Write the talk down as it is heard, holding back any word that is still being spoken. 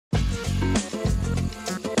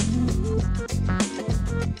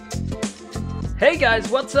Hey guys,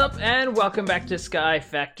 what's up and welcome back to Sky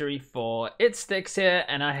Factory 4. It's Sticks here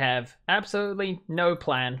and I have absolutely no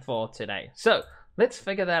plan for today. So let's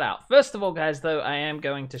figure that out. First of all guys though, I am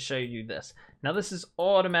going to show you this. Now this is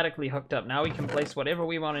automatically hooked up. Now we can place whatever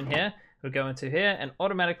we want in here. We'll go into here and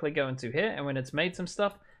automatically go into here, and when it's made some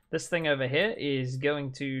stuff, this thing over here is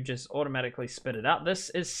going to just automatically spit it out. This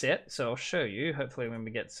is set, so I'll show you hopefully when we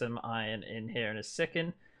get some iron in here in a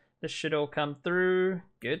second. This should all come through.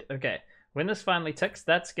 Good, okay. When this finally ticks,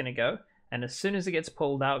 that's going to go. And as soon as it gets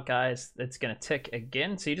pulled out, guys, it's going to tick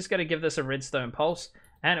again. So you just got to give this a redstone pulse,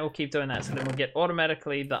 and it will keep doing that. So then we'll get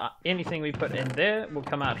automatically anything we put in there will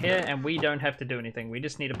come out here, and we don't have to do anything. We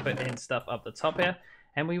just need to put in stuff up the top here,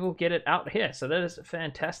 and we will get it out here. So that is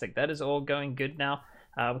fantastic. That is all going good now.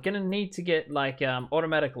 We're going to need to get like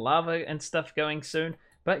automatic lava and stuff going soon.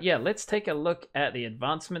 But yeah, let's take a look at the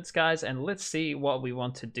advancements, guys, and let's see what we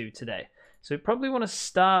want to do today. So we probably want to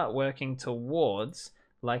start working towards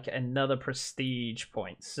like another prestige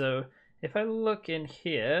point. So if I look in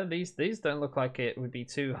here, these don't look like it would be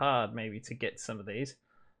too hard maybe to get some of these.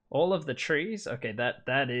 All of the trees, okay,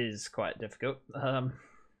 that is quite difficult.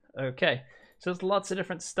 Okay, so there's lots of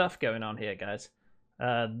different stuff going on here, guys.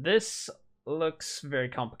 This looks very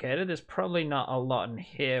complicated. There's probably not a lot in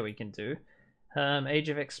here we can do. Age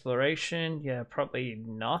of Exploration, yeah, probably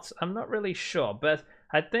not. I'm not really sure, but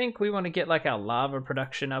I think we want to get like our lava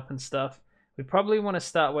production up and stuff. We probably want to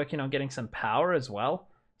start working on getting some power as well.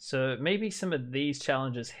 So maybe some of these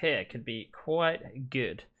challenges here could be quite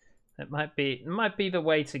good. It might be the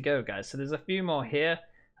way to go, guys. So there's a few more here.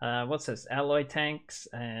 What's this? Alloy tanks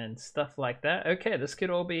and stuff like that. Okay, this could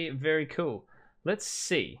all be very cool. Let's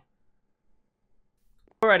see.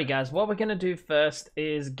 Alrighty guys, what we're going to do first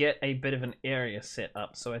is get a bit of an area set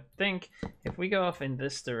up. So I think if we go off in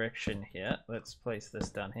this direction here, let's place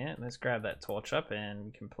this down here. Let's grab that torch up and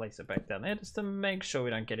we can place it back down there just to make sure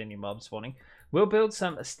we don't get any mobs spawning. We'll build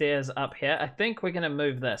some stairs up here. I think we're going to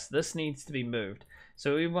move this. This needs to be moved.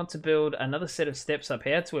 So we want to build another set of steps up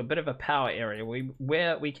here to a bit of a power area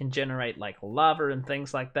where we can generate like lava and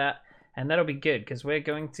things like that. And that'll be good because we're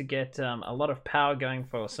going to get a lot of power going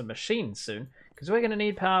for some machines soon. Because we're going to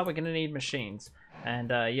need power, we're going to need machines. And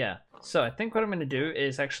yeah, so I think what I'm going to do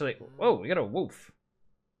is actually... Whoa, we got a wolf.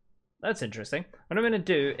 That's interesting. What I'm going to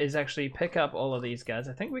do is actually pick up all of these guys.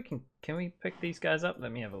 I think we can... Can we pick these guys up?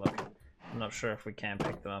 Let me have a look. I'm not sure if we can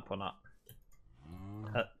pick them up or not.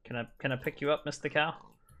 Can I pick you up, Mr. Cow?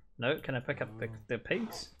 No, can I pick up the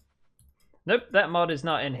pigs? Nope, that mod is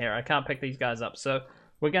not in here. I can't pick these guys up. So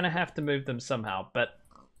we're going to have to move them somehow. But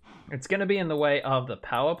it's going to be in the way of the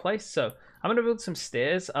power place. So I'm going to build some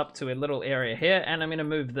stairs up to a little area here, and I'm going to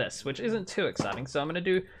move this, which isn't too exciting. So I'm going to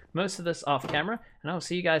do most of this off camera, and I'll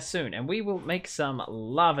see you guys soon. And we will make some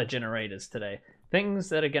lava generators today. Things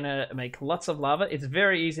that are going to make lots of lava. It's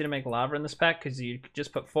very easy to make lava in this pack because you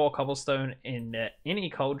just put 4 cobblestone in any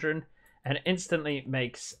cauldron, and it instantly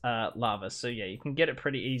makes lava. So yeah, you can get it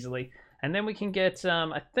pretty easily. And then we can get,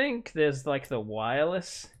 I think there's like the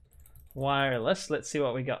wireless. Let's see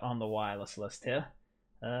what we got on the wireless list here.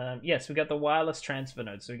 Yes, we got the wireless transfer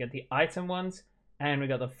nodes. So we got the item ones and we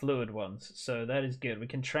got the fluid ones. So that is good. We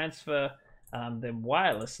can transfer them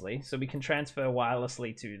wirelessly. So we can transfer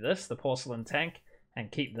wirelessly to this, the porcelain tank,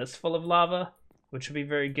 and keep this full of lava, which would be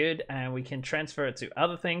very good. And we can transfer it to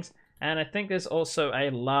other things. And I think there's also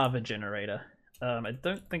a lava generator. I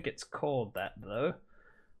don't think it's called that though,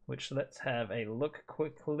 which let's have a look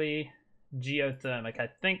quickly. Geothermic, I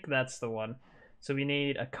think that's the one. So we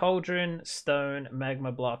need a cauldron, stone,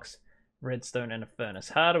 magma blocks, redstone, and a furnace.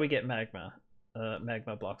 How do we get magma?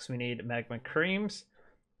 Magma blocks. We need magma creams.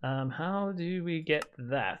 How do we get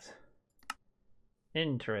that?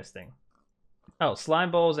 Interesting. Oh, slime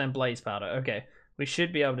balls and blaze powder. Okay, we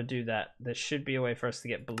should be able to do that. There should be a way for us to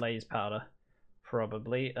get blaze powder,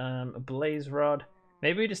 probably. Blaze rod.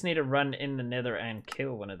 Maybe we just need to run in the nether and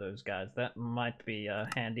kill one of those guys. That might be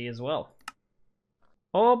handy as well.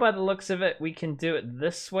 Or by the looks of it, we can do it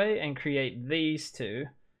this way and create these two.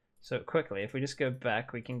 So quickly, if we just go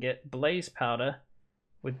back, we can get blaze powder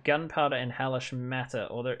with gunpowder and hellish matter.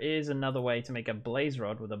 Or there is another way to make a blaze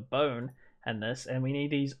rod with a bone and this. And we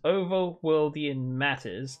need these overworldian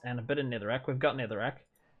matters and a bit of netherrack. We've got netherrack.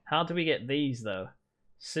 How do we get these though?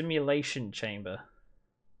 Simulation chamber.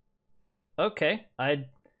 Okay, I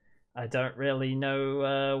don't really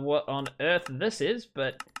know what on earth this is,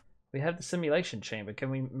 but we have the simulation chamber. Can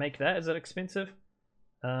we make that? Is that expensive?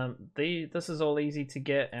 This is all easy to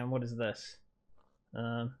get. And what is this?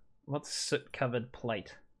 What's soot-covered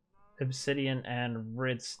plate? Obsidian and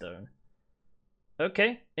redstone.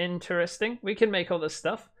 Okay, interesting. We can make all this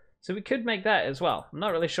stuff. So we could make that as well. I'm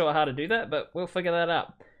not really sure how to do that, but we'll figure that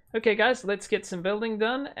out. Okay, guys, let's get some building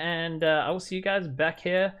done, and I will see you guys back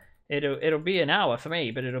here. It'll be an hour for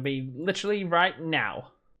me, but it'll be literally right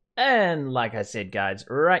now. And like I said, guys,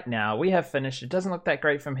 right now we have finished. It doesn't look that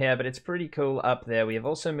great from here, but it's pretty cool up there. We have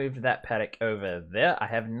also moved that paddock over there. I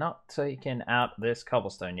have not taken out this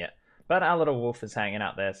cobblestone yet, but our little wolf is hanging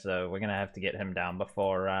out there, so we're gonna have to get him down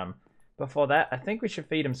before that. I think we should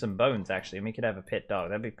feed him some bones actually, and we could have a pet dog.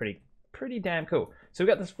 That'd be pretty damn cool. So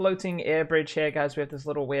we've got this floating air bridge here, guys. We have this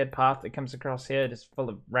little weird path that comes across here, just full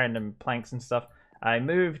of random planks and stuff. I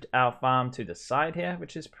moved our farm to the side here,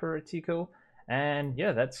 which is pretty cool. And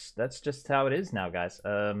yeah, that's just how it is now, guys.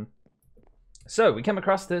 So we come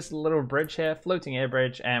across this little bridge here, floating air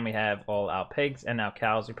bridge, and we have all our pigs and our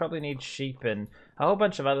cows. We probably need sheep and a whole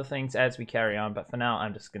bunch of other things as we carry on, but for now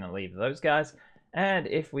I'm just going to leave those guys. And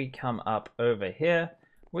if we come up over here,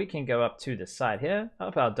 we can go up to the side here,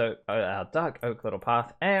 up our dark oak little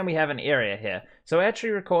path, and we have an area here. So I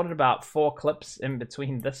actually recorded about 4 clips in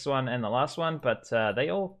between this one and the last one, but they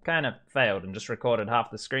all kind of failed and just recorded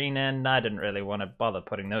half the screen, and I didn't really want to bother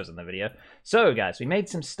putting those in the video. So guys, we made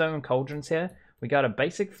some stone cauldrons here. We got a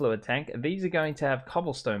basic fluid tank. These are going to have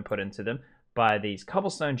cobblestone put into them by these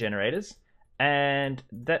cobblestone generators, and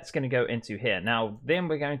that's going to go into here. Now, then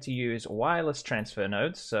we're going to use wireless transfer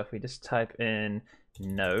nodes. So if we just type in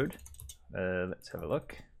node, let's have a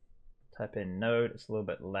look. Type in node. It's a little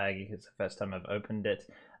bit laggy because it's the first time I've opened it.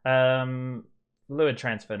 Fluid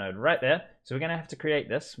transfer node right there. So we're going to have to create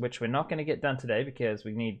this, which we're not going to get done today because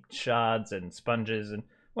we need shards and sponges, and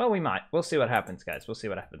well, we might. We'll see what happens, guys. We'll see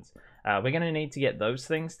what happens. We're going to need to get those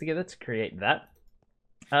things together to create that.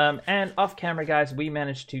 And off camera, guys, we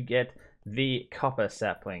managed to get the copper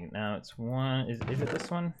sapling. Now it's one. Is it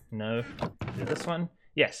this one? No. Is it this one?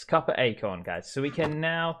 Yes, copper acorn, guys. So we can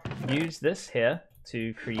now use this here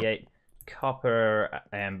to create copper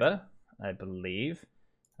amber, I believe.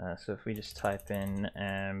 So if we just type in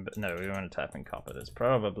amber, no, we want to type in copper. That's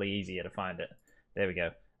probably easier to find it. There we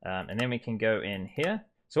go. And then we can go in here.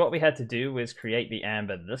 So what we had to do was create the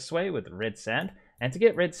amber this way with red sand. And to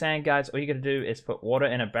get red sand, guys, all you got to do is put water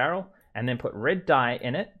in a barrel and then put red dye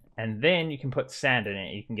in it. And then you can put sand in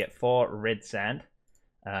it. You can get 4 red sand.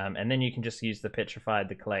 And then you can just use the petrified,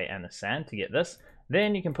 the clay, and the sand to get this.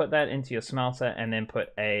 Then you can put that into your smelter and then put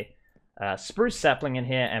a spruce sapling in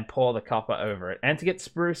here and pour the copper over it. And to get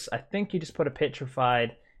spruce, I think you just put a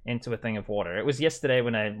petrified into a thing of water. It was yesterday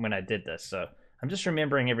when I did this, so I'm just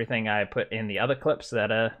remembering everything I put in the other clips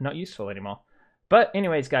that are not useful anymore. But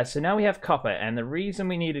anyways, guys, so now we have copper, and the reason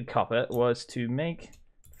we needed copper was to make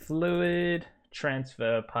fluid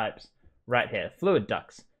transfer pipes right here, fluid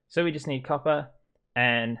ducts. So we just need copper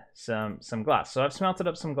and some glass. So I've smelted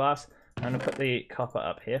up some glass. I'm going to put the copper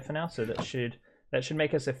up here for now, so that should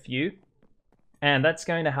make us a few. And that's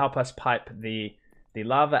going to help us pipe the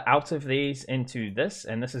lava out of these into this,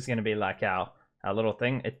 and this is going to be like our little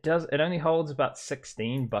thing. It only holds about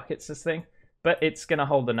 16 buckets, this thing, but it's going to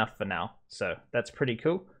hold enough for now. So that's pretty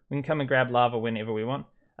cool. We can come and grab lava whenever we want.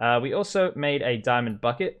 We also made a diamond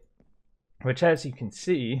bucket, which, as you can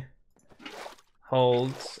see,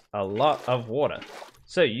 holds a lot of water.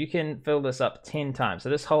 So you can fill this up 10 times. So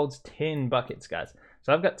this holds 10 buckets, guys.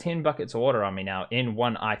 So I've got 10 buckets of water on me now in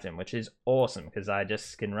one item, which is awesome because I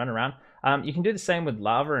just can run around. You can do the same with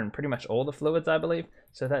lava and pretty much all the fluids, I believe.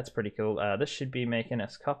 So that's pretty cool. This should be making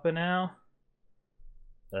us copper now.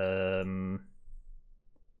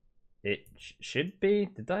 It should be.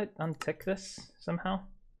 Did I untick this somehow?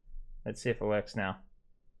 Let's see if it works now.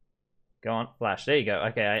 Go on, flash. There you go.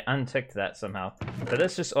 Okay, I unticked that somehow. So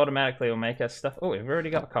this just automatically will make us stuff. Oh, we've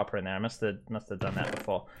already got copper in there. I must have done that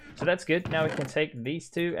before. So that's good. Now we can take these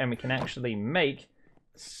two and we can actually make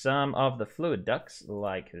some of the fluid ducts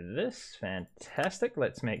like this. Fantastic.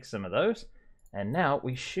 Let's make some of those. And now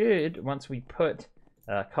we should, once we put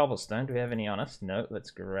cobblestone, do we have any on us? No,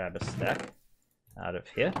 let's grab a stack out of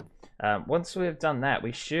here. Once we've done that,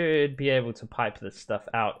 we should be able to pipe this stuff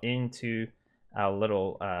out into our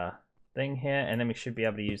little thing here, and then we should be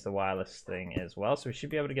able to use the wireless thing as well. So we should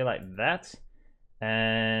be able to go like that,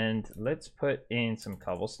 and let's put in some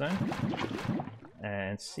cobblestone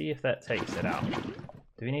and see if that takes it out.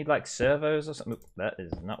 Do we need like servos or something? Oop, that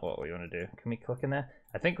is not what we want to do. Can we click in there?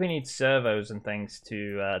 I think we need servos and things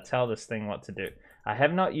to tell this thing what to do. I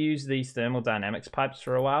have not used these thermodynamics pipes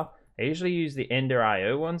for a while. I usually use the Ender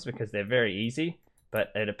IO ones because they're very easy,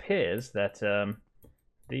 but it appears that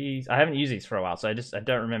I haven't used these for a while, so I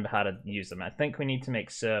don't remember how to use them. I think we need to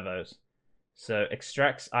make servos. So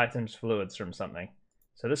extracts items fluids from something.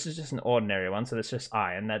 So this is just an ordinary one, so that's just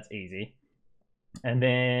iron, that's easy. And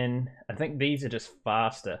then I think these are just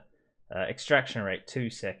faster. Extraction rate 2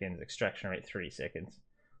 seconds, extraction rate 3 seconds.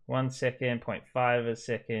 1 second, 0.5 a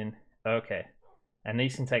second. Okay. And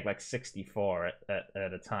these can take like 64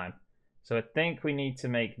 at a time. So I think we need to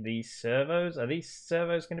make these servos. Are these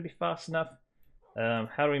servos going to be fast enough?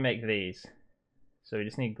 How do we make these? So we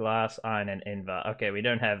just need glass, iron, and invert. Okay, we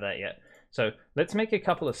don't have that yet. So let's make a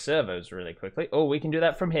couple of servos really quickly. Oh, we can do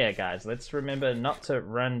that from here, guys. Let's remember not to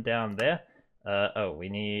run down there. Oh, we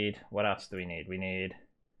need... What else do we need? We need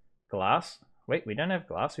glass. Wait, we don't have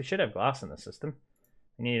glass. We should have glass in the system.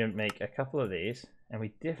 We need to make a couple of these. And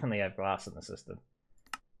we definitely have glass in the system.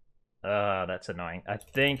 That's annoying. I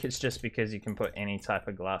think it's just because you can put any type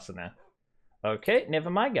of glass in there. Okay,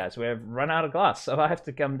 never mind, guys. We've run out of glass, so I have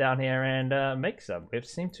to come down here and make some. We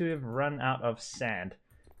seem to have run out of sand.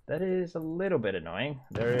 That is a little bit annoying.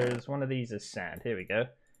 There is one of these as sand. Here we go.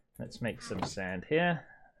 Let's make some sand here.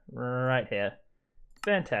 Right here.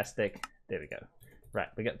 Fantastic. There we go. Right,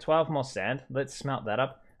 we got 12 more sand. Let's smelt that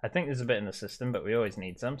up. I think there's a bit in the system, but we always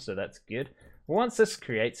need some, so that's good. Once this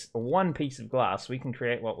creates one piece of glass, we can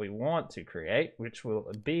create what we want to create, which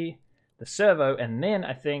will be the servo, and then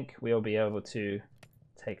I think we'll be able to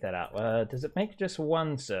take that out. Does it make just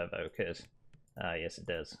one servo? Because, yes it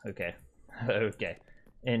does. Okay. Okay.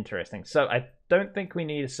 Interesting. So I don't think we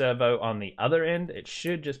need a servo on the other end. It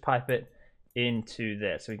should just pipe it into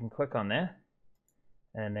there. So we can click on there,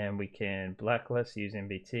 and then we can blacklist, use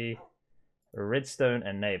MBT, redstone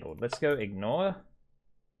enabled. Let's go ignore.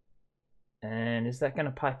 And is that going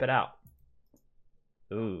to pipe it out?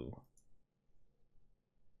 Ooh.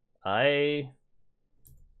 I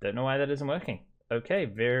don't know why that isn't working. Okay,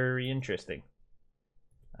 very interesting.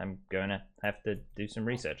 I'm going to have to do some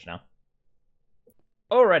research now.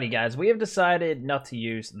 Alrighty guys, we have decided not to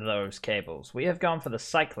use those cables. We have gone for the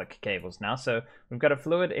cyclic cables now. So we've got a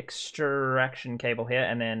fluid extraction cable here,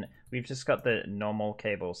 and then we've just got the normal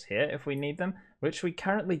cables here if we need them, which we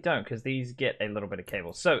currently don't because these get a little bit of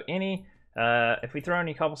cable. So if we throw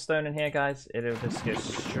any cobblestone in here, guys, it'll just go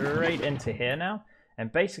straight into here now.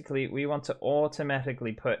 And basically, we want to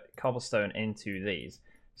automatically put cobblestone into these.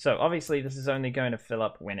 So obviously, this is only going to fill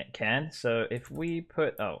up when it can. So if we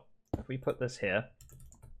put this here,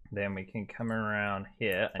 then we can come around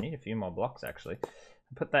here. I need a few more blocks, actually.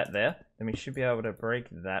 Put that there. Then we should be able to break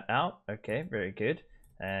that out. Okay, very good.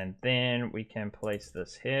 And then we can place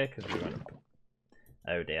this here because we want to...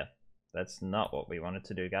 Oh, dear. That's not what we wanted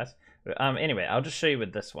to do, guys. But, anyway, I'll just show you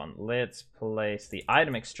with this one. Let's place the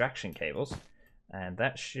item extraction cables. And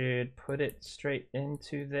that should put it straight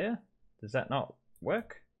into there. Does that not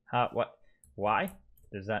work? What? Why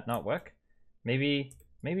does that not work? Maybe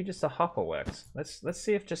just a hopper works. Let's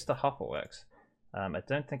see if just the hopper works. I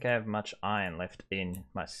don't think I have much iron left in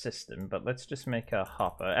my system, but let's just make a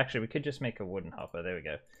hopper. Actually, we could just make a wooden hopper. There we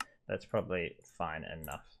go. That's probably fine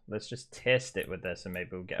enough. Let's just test it with this, and maybe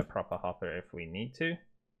we'll get a proper hopper if we need to.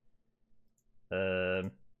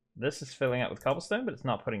 This is filling up with cobblestone, but it's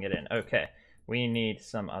not putting it in. Okay. We need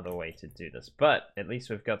some other way to do this, but at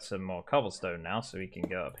least we've got some more cobblestone now, so we can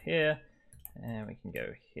go up here, and we can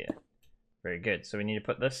go here. Very good. So we need to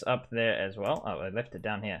put this up there as well. Oh, I left it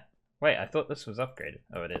down here. Wait, I thought this was upgraded.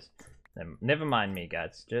 Oh, it is. Never mind me,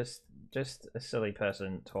 guys. Just a silly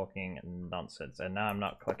person talking nonsense, and now I'm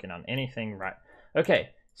not clicking on anything right. Okay,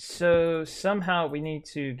 so somehow we need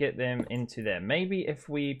to get them into there. Maybe if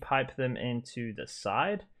we pipe them into the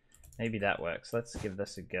side, maybe that works. Let's give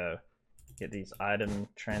this a go. Get these item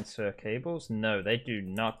transfer cables. No, they do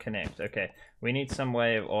not connect. Okay, we need some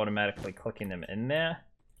way of automatically clicking them in there.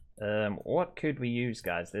 What could we use,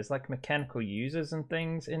 guys? There's like mechanical users and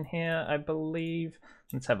things in here, I believe.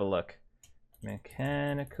 Let's have a look.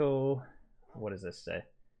 Mechanical, what does this say?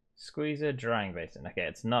 Squeezer, drying basin. Okay,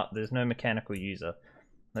 it's not, there's no mechanical user.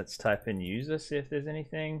 Let's type in user, see if there's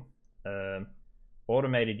anything.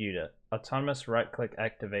 Automated user, autonomous right click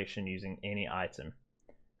activation using any item.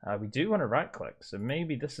 We do want to right click, so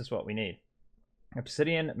maybe this is what we need.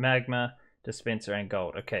 Obsidian, magma, dispenser, and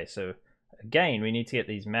gold. Okay, so again, we need to get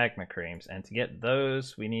these magma creams, and to get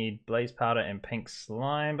those, we need blaze powder and pink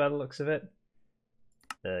slime by the looks of it.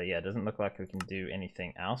 Yeah, it doesn't look like we can do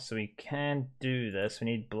anything else, so we can do this. We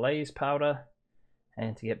need blaze powder,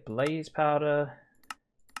 and to get blaze powder,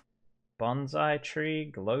 bonsai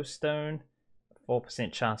tree, glowstone,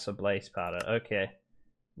 4% chance of blaze powder. Okay,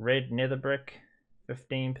 red nether brick.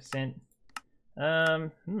 15%.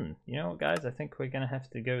 You know what, guys? I think we're gonna have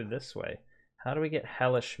to go this way. How do we get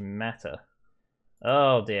hellish matter?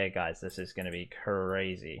 Oh dear, guys, this is gonna be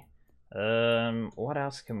crazy. What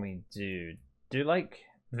else can we do? Do like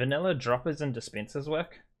vanilla droppers and dispensers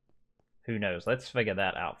work? Who knows? Let's figure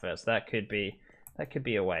that out first. That could be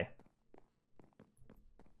a way.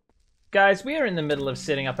 Guys, we are in the middle of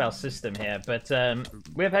setting up our system here, but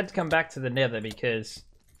we've had to come back to the nether because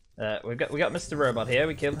we got Mr. Robot here.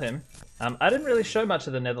 We killed him. I didn't really show much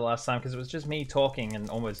of the nether last time because it was just me talking and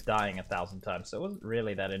almost dying 1,000 times, so it wasn't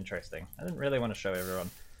really that interesting. I didn't really want to show everyone.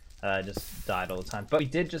 I just died all the time. But we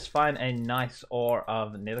did just find a nice ore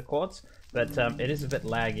of nether quartz, but it is a bit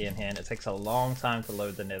laggy in here, and it takes a long time to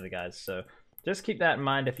load the nether, guys. So just keep that in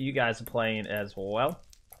mind if you guys are playing as well.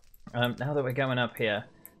 Now that we're going up here,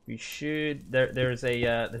 we should... There's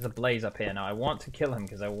a blaze up here. Now, I want to kill him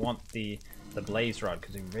because I want the blaze rod,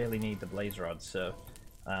 because we really need the blaze rod. So,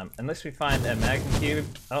 unless we find a magma cube...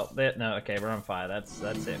 Oh, there... No, okay, we're on fire. That's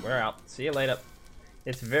it. We're out. See you later.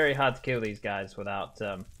 It's very hard to kill these guys without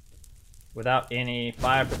any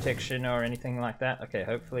fire protection or anything like that. Okay,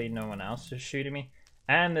 hopefully no one else is shooting me.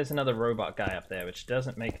 And there's another robot guy up there, which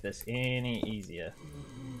doesn't make this any easier.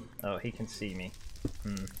 Oh, he can see me.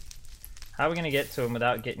 How are we going to get to him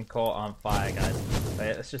without getting caught on fire, guys?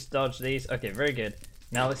 Okay, let's just dodge these. Okay, very good.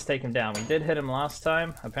 Now let's take him down. We did hit him last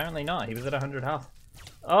time. Apparently not. He was at 100 health.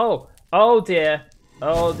 Oh! Oh dear.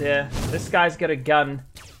 Oh dear. This guy's got a gun.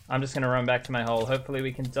 I'm just going to run back to my hole. Hopefully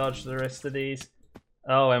we can dodge the rest of these.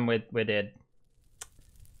 Oh, and we're dead.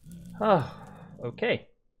 Oh, okay.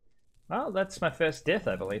 Well, that's my first death,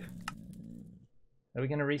 I believe. Are we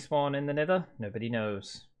going to respawn in the nether? Nobody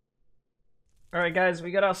knows. Alright guys,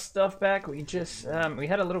 we got our stuff back. We just, we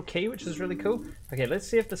had a little key, which is really cool. Okay, let's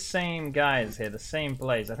see if the same guy is here, the same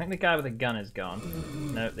blaze. I think the guy with the gun is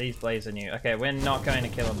gone. No, these blazes are new. Okay, we're not going to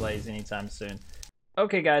kill a blaze anytime soon.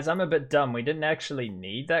 Okay guys, I'm a bit dumb. We didn't actually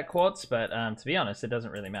need that quartz, but to be honest, it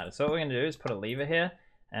doesn't really matter. So what we're going to do is put a lever here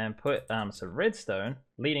and put some redstone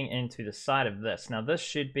leading into the side of this. Now this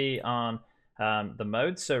should be on the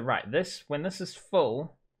mode. So right, when this is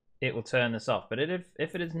full, it will turn this off. But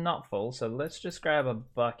if it is not full, so let's just grab a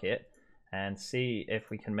bucket and see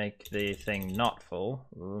if we can make the thing not full.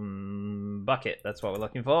 Bucket, that's what we're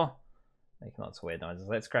looking for. Making lots of weird noises.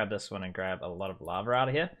 Let's grab this one and grab a lot of lava out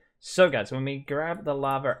of here. So guys, when we grab the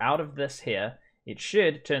lava out of this here, it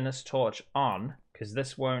should turn this torch on, because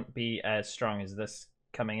this won't be as strong as this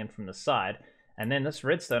coming in from the side. And then this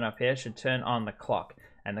redstone up here should turn on the clock.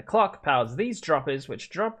 And the clock powers these droppers,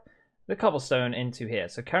 which drop the cobblestone into here.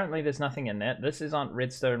 So currently there's nothing in there. This is on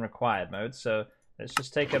redstone required mode. So let's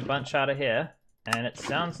just take a bunch out of here. And it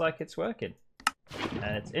sounds like it's working.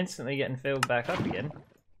 And it's instantly getting filled back up again.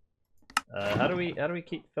 How do we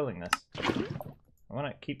keep filling this? I want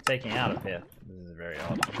to keep taking out of here. This is very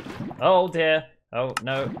odd. Oh dear. Oh,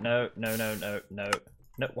 no.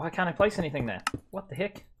 Why can't I place anything there? What the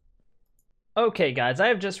heck? Okay, guys, I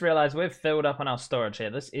have just realized we've filled up on our storage here.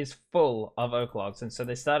 This is full of oak logs, and so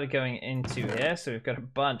they started going into here. So we've got a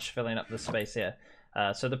bunch filling up the space here.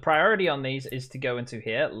 So the priority on these is to go into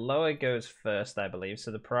here. Lower goes first, I believe.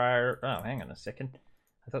 So the oh, hang on a second.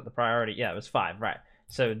 I thought the priority, yeah, it was 5, right.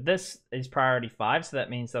 So this is priority 5, so that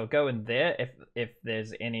means they'll go in there. If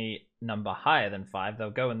there's any number higher than 5, they'll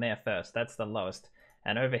go in there first. That's the lowest.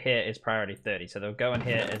 And over here is priority 30, so they'll go in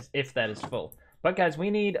here as if that is full. But guys, we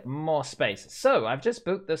need more space. So I've just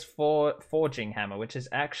built this forging hammer, which is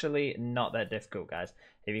actually not that difficult, guys.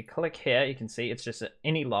 If you click here, you can see it's just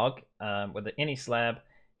any log with any slab,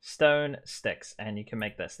 stone, sticks, and you can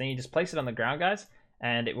make this. Then you just place it on the ground, guys,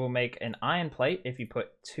 and it will make an iron plate if you put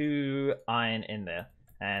 2 iron in there.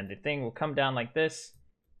 And the thing will come down like this.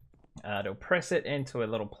 It'll press it into a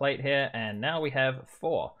little plate here, and now we have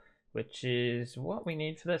 4. Which is what we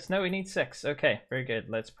need for this. No, we need 6. Okay, very good.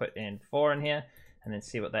 Let's put in 4 in here and then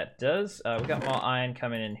see what that does. We've got more iron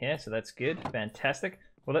coming in here, so that's good. Fantastic.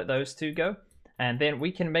 We'll let those 2 go. And then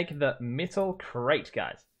we can make the metal crate,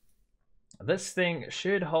 guys. This thing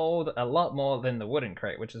should hold a lot more than the wooden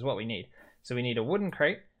crate, which is what we need. So we need a wooden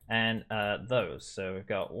crate and those. So we've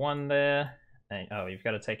got 1 there. And, oh, you've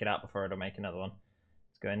got to take it out before it'll make another one.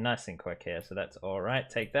 Going nice and quick here, so that's all right.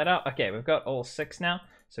 Take that out. Okay, we've got all 6 now,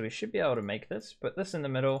 so we should be able to make this. Put this in the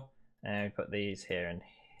middle, and we put these here and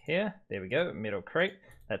here. There we go, metal crate.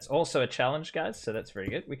 That's also a challenge, guys, so that's very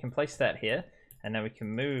good. We can place that here, and then we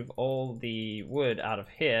can move all the wood out of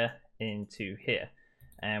here into here.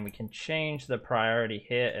 And we can change the priority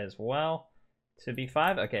here as well to be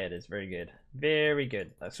 5. Okay, it is very good. Very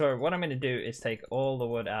good. So what I'm going to do is take all the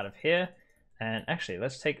wood out of here. And actually,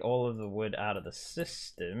 let's take all of the wood out of the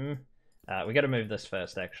system. We got to move this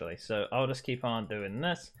first, actually. So I'll just keep on doing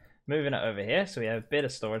this, moving it over here. So we have better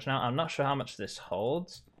storage now. I'm not sure how much this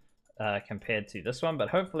holds compared to this one, but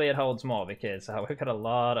hopefully it holds more because we've got a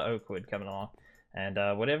lot of oak wood coming along. And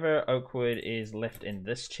whatever oak wood is left in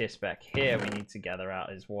this chest back here, we need to gather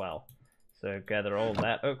out as well. So gather all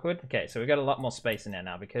that oak wood. Okay, so we've got a lot more space in there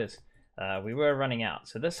now because we were running out.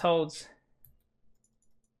 So this holds...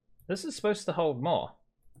 This is supposed to hold more.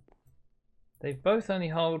 They both only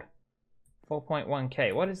hold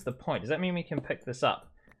 4.1k. What is the point? Does that mean we can pick this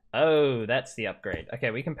up? Oh, that's the upgrade.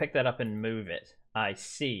 Okay, we can pick that up and move it. I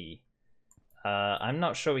see. I'm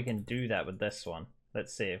not sure we can do that with this one.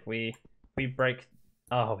 Let's see. If we break...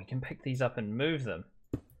 Oh, we can pick these up and move them.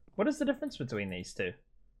 What is the difference between these two?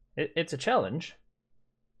 It's a challenge.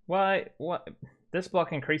 Why? What? This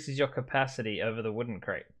block increases your capacity over the wooden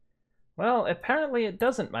crate. Well, apparently it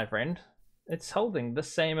doesn't, my friend. It's holding the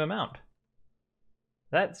same amount.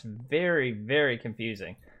 That's very, very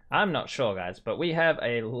confusing. I'm not sure, guys, but we have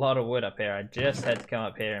a lot of wood up here. I just had to come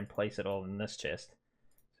up here and place it all in this chest.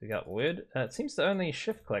 So we got wood. It seems to only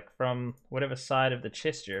shift click from whatever side of the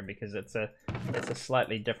chest you're in, because it's a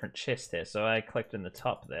slightly different chest here. So I clicked in the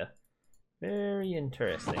top there. Very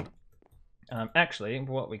interesting. Actually,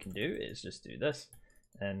 what we can do is just do this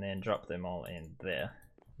and then drop them all in there.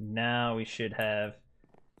 Now we should have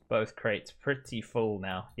both crates pretty full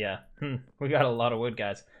now. Yeah, we got a lot of wood,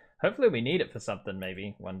 guys. Hopefully we need it for something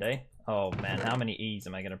maybe one day. Oh man, how many E's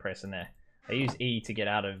am I going to press in there? I use E to get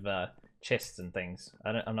out of chests and things.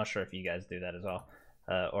 I'm not sure if you guys do that as well.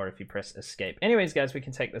 Or if you press escape. Anyways, guys, we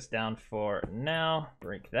can take this down for now.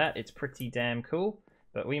 Break that. It's pretty damn cool.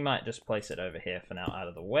 But we might just place it over here for now out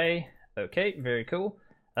of the way. Okay, very cool.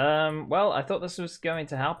 Well, I thought this was going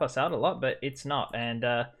to help us out a lot, but it's not. And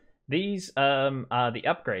these are the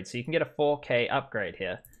upgrades. So you can get a 4K upgrade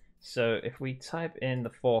here. So if we type in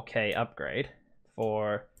the 4K upgrade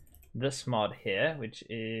for this mod here, which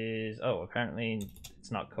is... Oh, apparently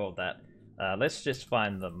it's not called that. Let's just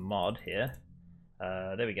find the mod here.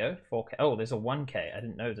 There we go, 4K. Oh, there's a 1K. I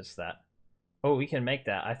didn't notice that. Oh, we can make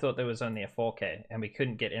that. I thought there was only a 4K, and we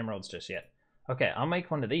couldn't get emeralds just yet. Okay, I'll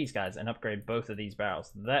make one of these guys and upgrade both of these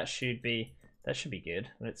barrels. That should be good.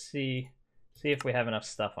 Let's see if we have enough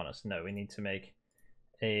stuff on us. No, we need to make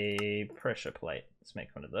a pressure plate. Let's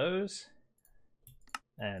make one of those.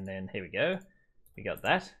 And then here we go. We got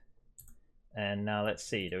that. And now let's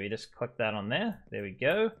see. Do we just click that on there? There we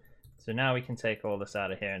go. So now we can take all this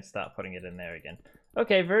out of here and start putting it in there again.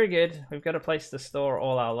 Okay, very good. We've got a place to store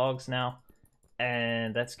all our logs now.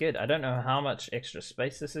 And that's good. I don't know how much extra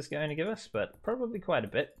space this is going to give us, but probably quite a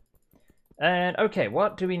bit. And okay,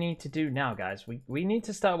 what do we need to do now, guys? We need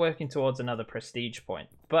to start working towards another prestige point,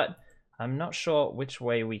 but I'm not sure which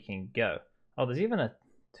way we can go. Oh, there's even a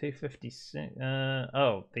 256.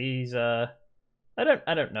 Oh, these. I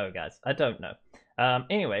don't know, guys. I don't know.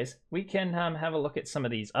 Anyways, we can have a look at some of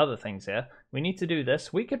these other things here. We need to do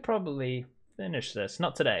this. We could probably finish this,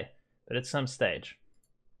 not today, but at some stage.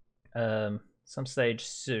 Some stage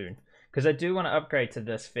soon, because I do want to upgrade to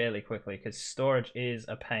this fairly quickly, because storage is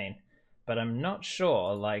a pain. But I'm not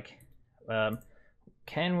sure, like,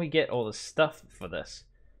 can we get all the stuff for this?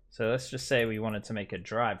 So let's just say we wanted to make a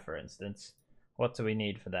drive, for instance. What do we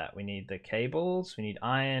need for that? We need the cables, we need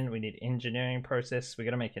iron, we need engineering process, we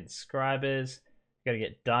got to make inscribers, we got to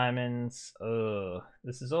get diamonds. Oh,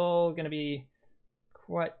 this is all going to be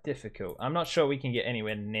quite difficult. I'm not sure we can get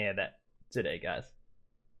anywhere near that today, guys.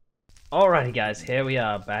 Alrighty, guys, here we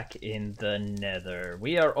are back in the nether.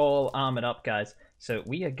 We are all armored up, guys, so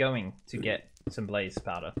we are going to get some blaze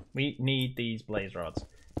powder. We need these blaze rods.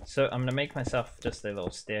 So I'm going to make myself just a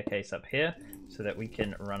little staircase up here so that we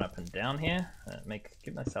can run up and down here.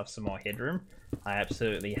 Give myself some more headroom. I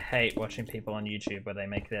absolutely hate watching people on YouTube where they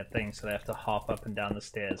make their thing so they have to hop up and down the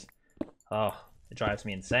stairs. Oh, it drives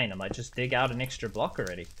me insane. I'm like, just dig out an extra block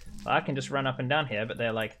already. Well, I can just run up and down here, but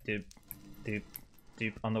they're like, doop, doop,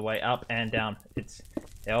 doop on the way up and down.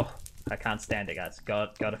 Oh, I can't stand it, guys.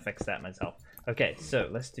 Gotta fix that myself. Okay, so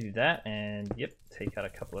let's do that, and yep, take out a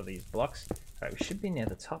couple of these blocks. Alright, we should be near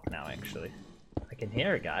the top now, actually. I can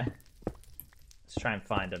hear a guy. Let's try and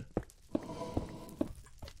find him.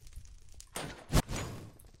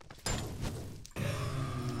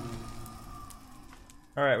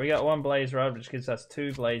 Alright, we got one blaze rod, which gives us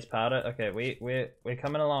 2 blaze powder. Okay, we're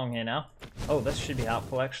coming along here now. Oh, this should be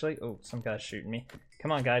helpful, actually. Oh, some guy's shooting me.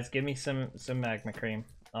 Come on, guys, give me some magma cream.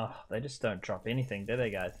 Oh, they just don't drop anything, do they,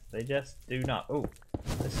 guys? They just do not. Oh,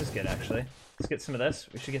 this is good, actually. Let's get some of this.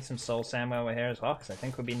 We should get some soul sand while we're here as well, because I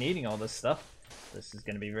think we'll be needing all this stuff. This is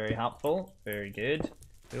going to be very helpful. Very good.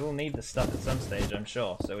 We will need this stuff at some stage, I'm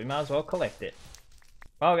sure, so we might as well collect it.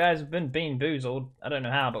 Well, guys, we've been bean boozled. I don't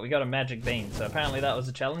know how, but we got a magic bean, so apparently that was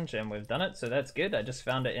a challenge, and we've done it, so that's good. I just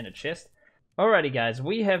found it in a chest. Alrighty, guys,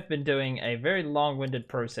 we have been doing a very long-winded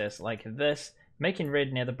process like this, making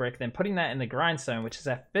red near the brick, then putting that in the grindstone, which is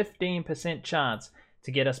a 15% chance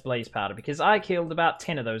to get us blaze powder, because I killed about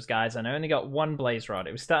 10 of those guys and I only got 1 blaze rod.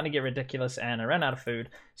 It was starting to get ridiculous and I ran out of food.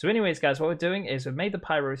 So anyways, guys, what we're doing is we've made the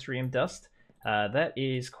pyrotherium dust. That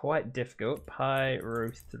is quite difficult.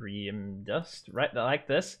 Pyrotherium dust, right, like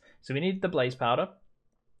this. So we need the blaze powder,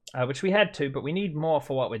 which we had 2, but we need more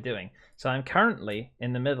for what we're doing. So I'm currently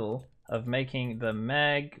in the middle of making the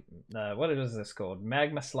what is this called?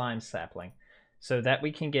 Magma slime sapling. So that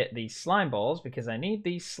we can get these slime balls, because I need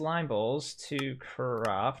these slime balls to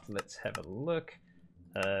craft. Let's have a look.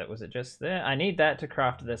 Was it just there? I need that to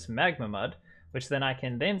craft this magma mud, which then I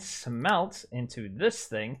can then smelt into this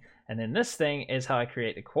thing, and then this thing is how I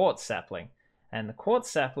create the quartz sapling. And the quartz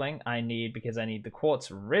sapling I need because I need the quartz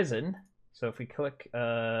resin. So if we click,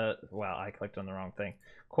 well, I clicked on the wrong thing.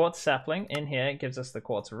 Quartz sapling in here gives us the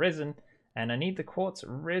quartz resin, and I need the quartz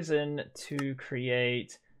resin to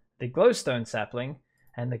create the glowstone sapling,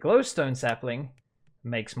 and the glowstone sapling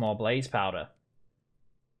makes more blaze powder.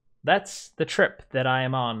 That's the trip that I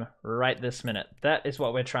am on right this minute. That is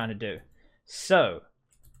what we're trying to do. So,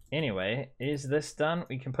 anyway, is this done?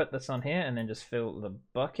 We can put this on here and then just fill the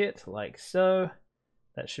bucket like so.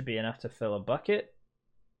 That should be enough to fill a bucket.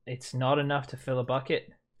 It's not enough to fill a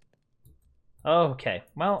bucket. Okay,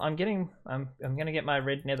 well, I'm gonna get my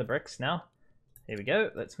red nether bricks now. Here we go.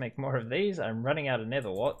 Let's make more of these. I'm running out of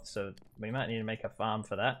nether wart, so we might need to make a farm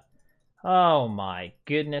for that. Oh my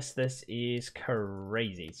goodness, this is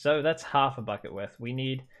crazy. So that's half a bucket worth. We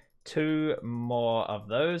need 2 more of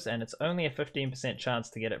those, and it's only a 15% chance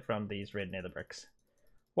to get it from these red nether bricks.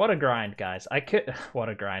 What a grind, guys. What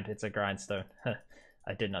a grind. It's a grindstone.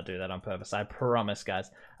 I did not do that on purpose, I promise, guys.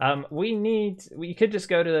 We could just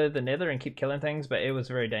go to the nether and keep killing things, but it was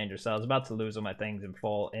very dangerous. I was about to lose all my things and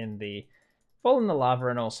fall in the lava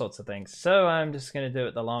and all sorts of things. So I'm just going to do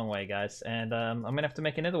it the long way, guys. And I'm going to have to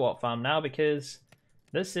make a nether wart farm now, because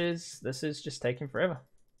this is just taking forever.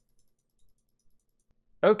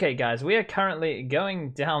 Okay, guys, we are currently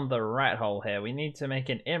going down the rat hole here. We need to make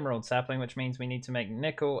an emerald sapling, which means we need to make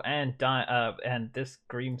nickel and this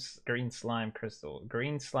green slime crystal.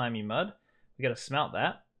 Green slimy mud. We got to smelt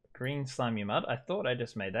that. Green slimy mud. I thought I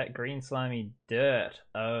just made that. Green slimy dirt.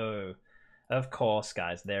 Oh, of course,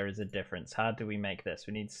 guys, there is a difference. How do we make this?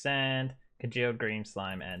 We need sand, congealed green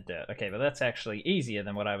slime, and dirt. Okay, but that's actually easier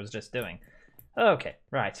than what I was just doing. Okay,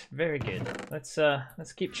 right, very good.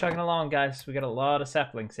 Let's keep chugging along, guys. We got a lot of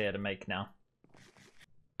saplings here to make now.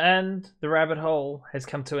 And the rabbit hole has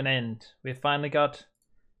come to an end. We've finally got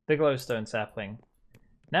the glowstone sapling.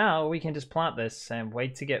 Now we can just plant this and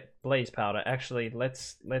wait to get blaze powder. Actually,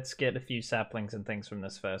 let's get a few saplings and things from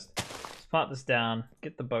this first. Let's plant this down,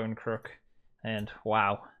 get the bone crook. And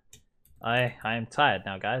wow, I am tired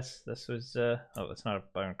now, guys. This was oh, it's not a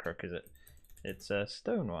bone crook, is it? It's a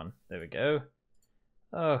stone one. There we go.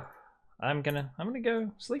 Oh, I'm gonna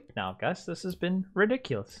go sleep now, guys. This has been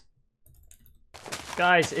ridiculous.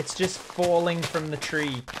 Guys, it's just falling from the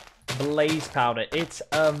tree. Blaze powder. It's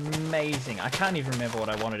amazing. I can't even remember what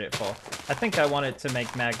I wanted it for. I think I wanted to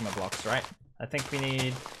make magma blocks, right? I think we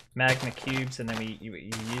need magma cubes, and then you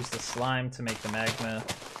use the slime to make the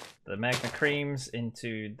magma creams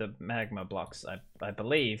into the magma blocks, I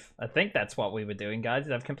believe. I think that's what we were doing,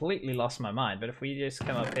 guys. I've completely lost my mind. But if we just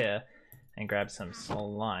come up here and grab some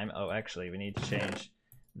slime. Oh, actually, we need to change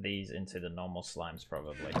these into the normal slimes,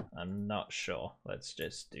 probably. I'm not sure. Let's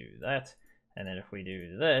just do that. And then if we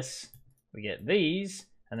do this, we get these.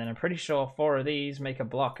 And then I'm pretty sure 4 of these make a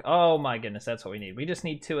block. Oh my goodness, that's what we need. We just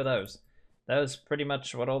need 2 of those. That was pretty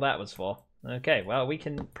much what all that was for. Okay, well, we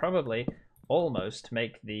can probably almost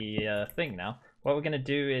make the thing now. What we're going to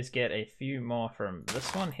do is get a few more from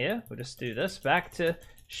this one here. We'll just do this. Back to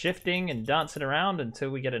shifting and dancing around until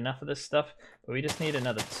we get enough of this stuff. But we just need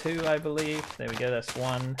another 2, I believe. There we go. That's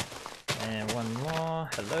 1. And 1 more.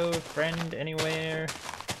 Hello, friend, anywhere?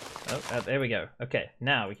 Oh, there we go. Okay,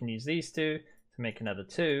 now we can use these 2 to make another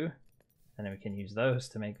 2. And then we can use those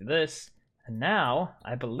to make this. And now,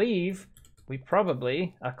 I believe we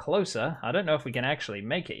probably are closer. I don't know if we can actually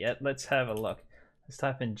make it yet. Let's have a look. Let's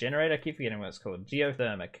type in generator. I keep forgetting what it's called.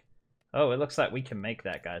 Geothermic. Oh, it looks like we can make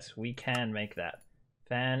that, guys. We can make that.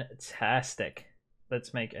 Fantastic.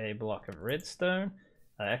 Let's make a block of redstone.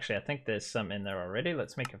 Actually, I think there's some in there already.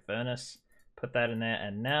 Let's make a furnace. Put that in there.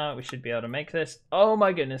 And now we should be able to make this. Oh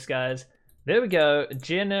my goodness, guys. There we go.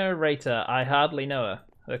 Generator. I hardly know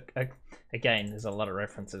her. Again, there's a lot of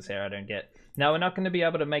references here I don't get. Now, we're not going to be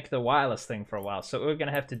able to make the wireless thing for a while. So what we're going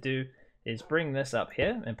to have to do is bring this up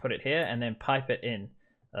here and put it here and then pipe it in.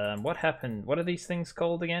 What happened? What are these things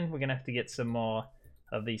called again? We're going to have to get some more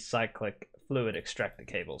of these cyclic fluid extractor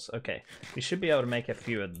cables. Okay, we should be able to make a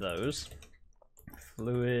few of those.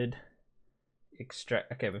 Fluid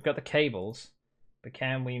extract? Okay, we've got the cables, but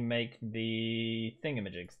can we make the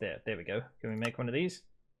thingamajigs? There we go. Can we make one of these?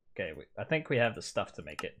 Okay, I think we have the stuff to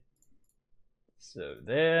make it. So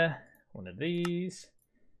there, one of these.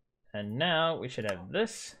 And now we should have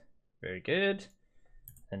this. Very good.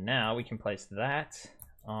 And now we can place that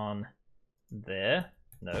on there.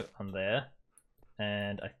 No, on there.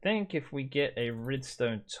 And I think if we get a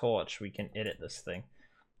redstone torch, we can edit this thing.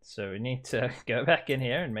 So we need to go back in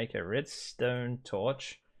here and make a redstone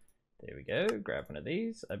torch. There we go. Grab one of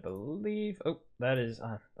these. I believe... Oh, that is...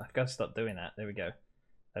 I've got to stop doing that. There we go.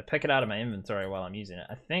 I pick it out of my inventory while I'm using it.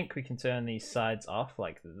 I think we can turn these sides off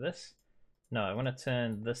like this. No, I want to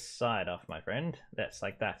turn this side off, my friend. That's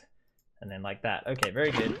like that. And then like that. Okay,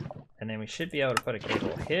 very good. And then we should be able to put a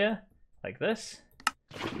cable here, like this.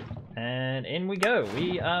 And in we go.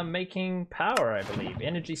 We are making power, I believe.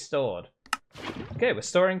 Energy stored. Okay, we're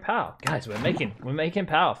storing power. Guys, we're making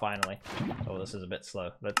power finally. Oh, this is a bit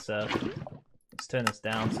slow. Let's turn this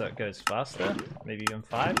down so it goes faster. Maybe even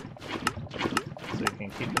 5. So we can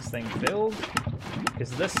keep this thing filled.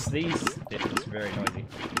 Because it's very noisy.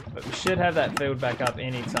 But we should have that filled back up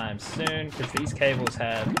anytime soon, because these cables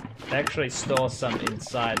they actually store some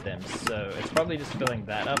inside them. So it's probably just filling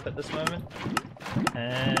that up at this moment.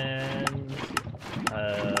 And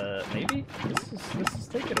maybe this is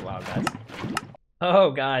taking a while, guys.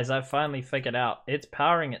 Oh, guys, I finally figured out. It's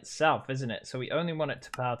powering itself, isn't it? So we only want it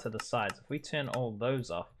to power to the sides. If we turn all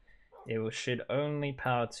those off, it should only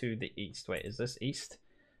power to the east. Wait, is this east?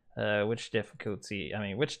 Which difficulty? I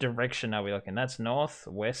mean, which direction are we looking? That's north,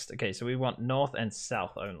 west. Okay, so we want north and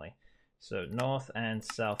south only. So north and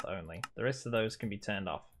south only. The rest of those can be turned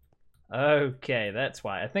off. Okay, that's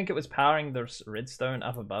why. I think it was powering the redstone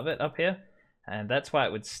up above it up here. And that's why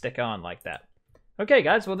it would stick on like that. Okay,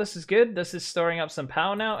 guys, well, this is good. This is storing up some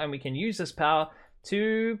power now, and we can use this power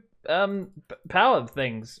to power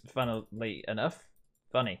things, funnily enough.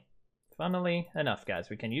 Funnily enough,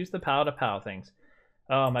 guys. We can use the power to power things.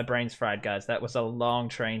 Oh, my brain's fried, guys. That was a long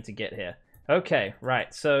train to get here. Okay,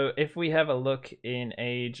 right. So if we have a look in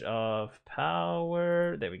Age of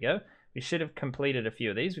Power, there we go. We should have completed a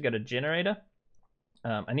few of these. We got a generator.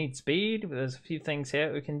 I need speed. There's a few things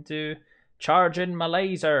here we can do. Charging my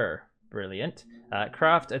laser. Brilliant.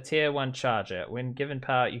 Craft a tier 1 charger. When given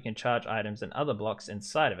power, you can charge items and other blocks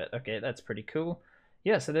inside of it. Okay, that's pretty cool.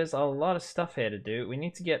 Yeah, so there's a lot of stuff here to do. We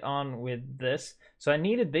need to get on with this. So I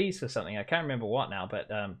needed these for something. I can't remember what now,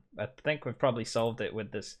 but I think we've probably solved it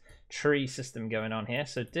with this tree system going on here.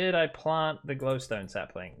 So did I plant the glowstone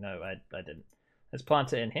sapling? No, I didn't. Let's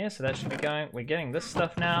plant it in here, so that should be going. We're getting this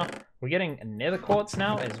stuff now. We're getting nether quartz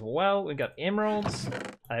now as well. We've got emeralds.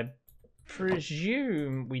 I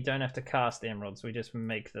presume we don't have to cast emeralds. We just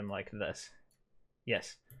make them like this.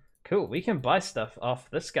 Yes. Cool. We can buy stuff off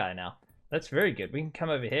this guy now. That's very good. We can come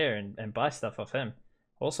over here and buy stuff off him.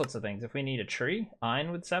 All sorts of things. If we need a tree,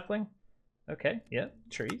 ironwood sapling. Okay, yeah,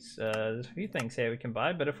 trees. There's a few things here we can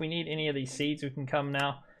buy, but if we need any of these seeds, we can come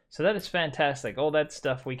now. So that is fantastic. All that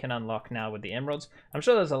stuff we can unlock now with the emeralds. I'm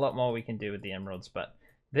sure there's a lot more we can do with the emeralds, but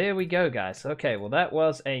there we go, guys. Okay, well, that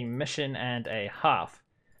was a mission and a half.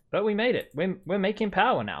 But we made it. We're making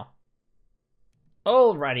power now.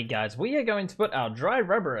 Alrighty, guys, we are going to put our dry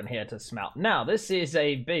rubber in here to smelt. Now, this is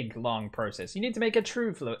a big, long process. You need to make a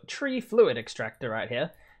tree fluid extractor right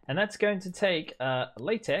here, and that's going to take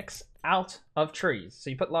latex out of trees. So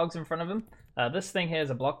you put logs in front of them. This thing here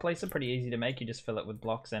is a block placer, pretty easy to make. You just fill it with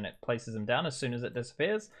blocks and it places them down as soon as it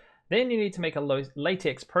disappears. Then you need to make a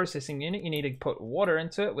latex processing unit. You need to put water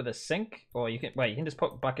into it with a sink, or you can just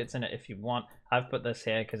put buckets in it if you want. I've put this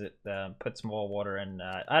here because it puts more water in.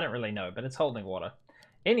 I don't really know, but it's holding water.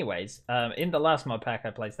 Anyways, in the last mod pack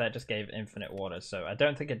I placed, that just gave infinite water, so I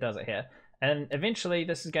don't think it does it here. And eventually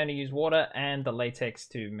this is going to use water and the latex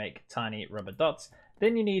to make tiny rubber dots.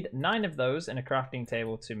 Then you need 9 of those in a crafting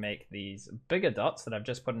table to make these bigger dots that I've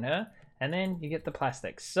just put in here. And then you get the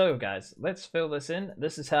plastic. So guys, let's fill this in.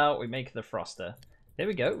 This is how we make the froster. There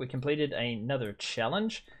we go. We completed another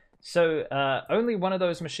challenge. So only one of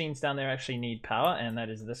those machines down there actually need power, and that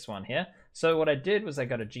is this one here. So what I did was I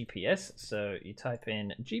got a GPS. So you type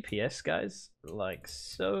in GPS, guys, like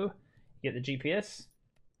so. You get the GPS,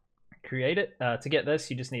 create it. To get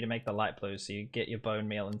this, you just need to make the light blue. So you get your bone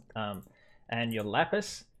meal and your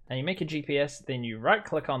lapis, and you make a GPS. Then you right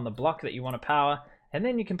click on the block that you want to power, and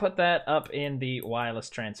then you can put that up in the wireless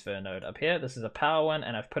transfer node up here. This is a power one,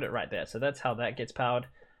 and I've put it right there. So that's how that gets powered.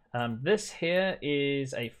 This here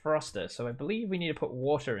is a froster, so I believe we need to put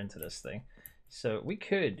water into this thing. So we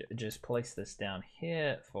could just place this down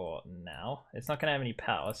here for now. It's not going to have any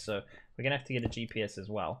power, so we're going to have to get a GPS as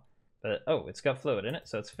well. But, oh, it's got fluid in it,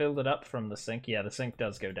 so it's filled it up from the sink. Yeah, the sink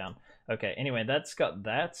does go down. Okay, anyway, that's got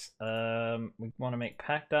that. We want to make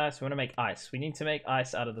packed ice. We want to make ice. We need to make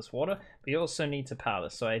ice out of this water. We also need to power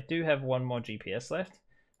this. So I do have one more GPS left.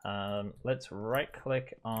 Let's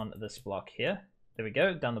right-click on this block here. There we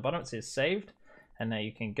go. Down the bottom, it says saved. And now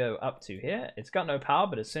you can go up to here. It's got no power,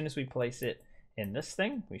 but as soon as we place it in this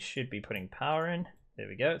thing, we should be putting power in. There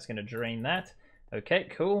we go. It's going to drain that. Okay,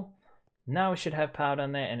 cool. Now we should have power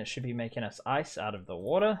down there, and it should be making us ice out of the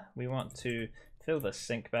water. We want to fill the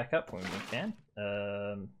sink back up when we can.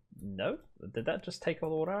 No? Did that just take all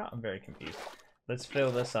the water out? I'm very confused. Let's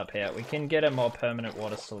fill this up here. We can get a more permanent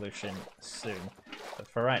water solution soon. But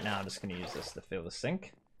for right now, I'm just going to use this to fill the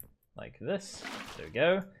sink. Like this. There we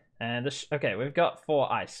go. And this, okay, we've got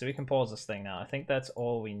 4 ice, so we can pause this thing now. I think that's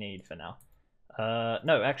all we need for now.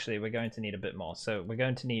 No, actually, we're going to need a bit more. So we're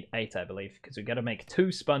going to need 8, I believe, because we've got to make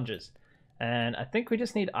 2 sponges. And I think we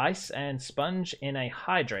just need ice and sponge in a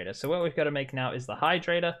hydrator. So what we've got to make now is the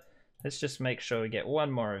hydrator. Let's just make sure we get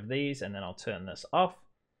 1 more of these, and then I'll turn this off.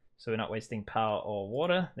 So we're not wasting power or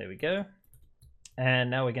water. There we go. And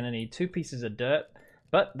now we're going to need 2 pieces of dirt.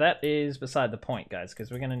 But that is beside the point, guys,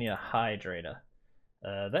 because we're going to need a hydrator.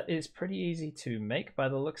 That is pretty easy to make by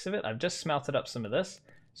the looks of it. I've just smelted up some of this.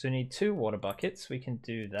 So we need 2 water buckets. We can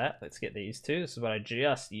do that. Let's get these 2. This is what I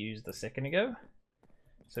just used a second ago.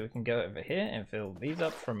 So we can go over here and fill these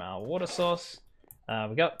up from our water source.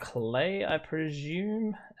 We got clay, I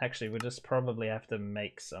presume. Actually, we'll just probably have to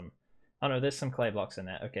make some. Oh no, there's some clay blocks in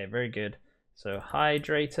there. Okay, very good. So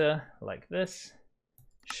hydrator like this.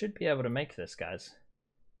 Should be able to make this, guys.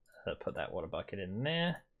 Put that water bucket in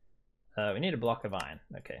there. We need a block of iron.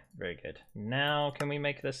 Okay, very good. Now, can we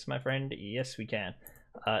make this, my friend? Yes, we can.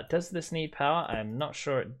 Does this need power? I'm not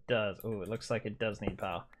sure it does. Oh, it looks like it does need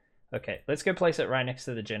power. Okay, let's go place it right next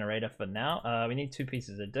to the generator for now. We need 2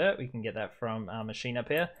 pieces of dirt. We can get that from our machine up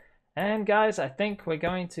here. And guys, I think we're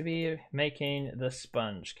going to be making the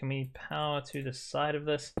sponge. Can we power to the side of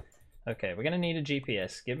this? Okay, we're going to need a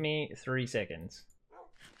GPS. Give me 3 seconds.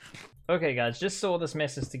 Okay guys, just saw this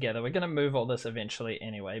messes together. We're going to move all this eventually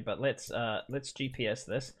anyway, but let's GPS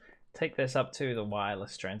this. Take this up to the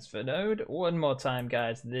wireless transfer node. One more time,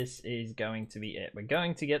 guys. This is going to be it. We're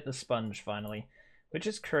going to get the sponge finally. Which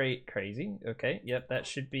is crazy. Okay, yep, that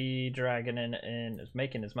should be dragging in and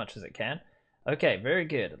making as much as it can. Okay, very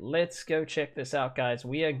good. Let's go check this out, guys.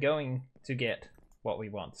 We are going to get what we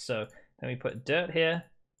want. So then we put dirt here,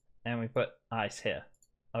 and we put ice here.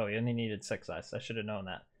 Oh, we only needed 6 ice. I should have known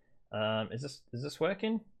that. Is this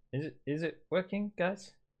working? Is it working,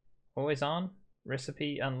 guys? Always on.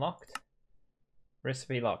 Recipe unlocked.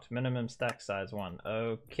 Recipe locked. Minimum stack size 1.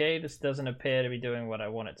 Okay, this doesn't appear to be doing what I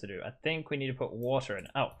want it to do. I think we need to put water in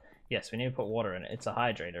it. Oh, yes, we need to put water in it. It's a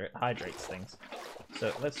hydrator. It hydrates things.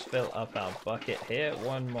 So let's fill up our bucket here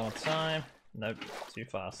one more time. Nope, too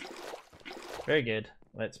fast. Very good.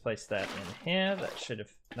 Let's place that in here. That should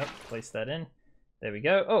have... Nope, place that in. There we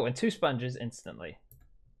go. Oh, and 2 sponges instantly.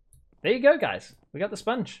 There you go, guys. We got the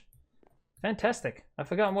sponge. Fantastic. I've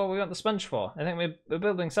forgotten what we want the sponge for. I think we're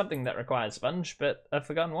building something that requires sponge, but I've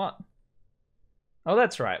forgotten what. Oh,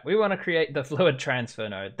 that's right. We want to create the fluid transfer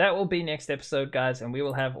node. That will be next episode, guys, and we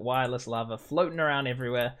will have wireless lava floating around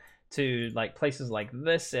everywhere to like places like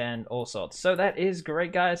this and all sorts. So that is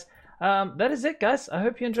great, guys. That is it, guys. I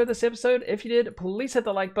hope you enjoyed this episode. If you did, please hit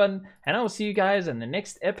the like button, and I will see you guys in the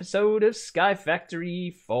next episode of Sky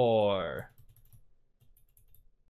Factory 4.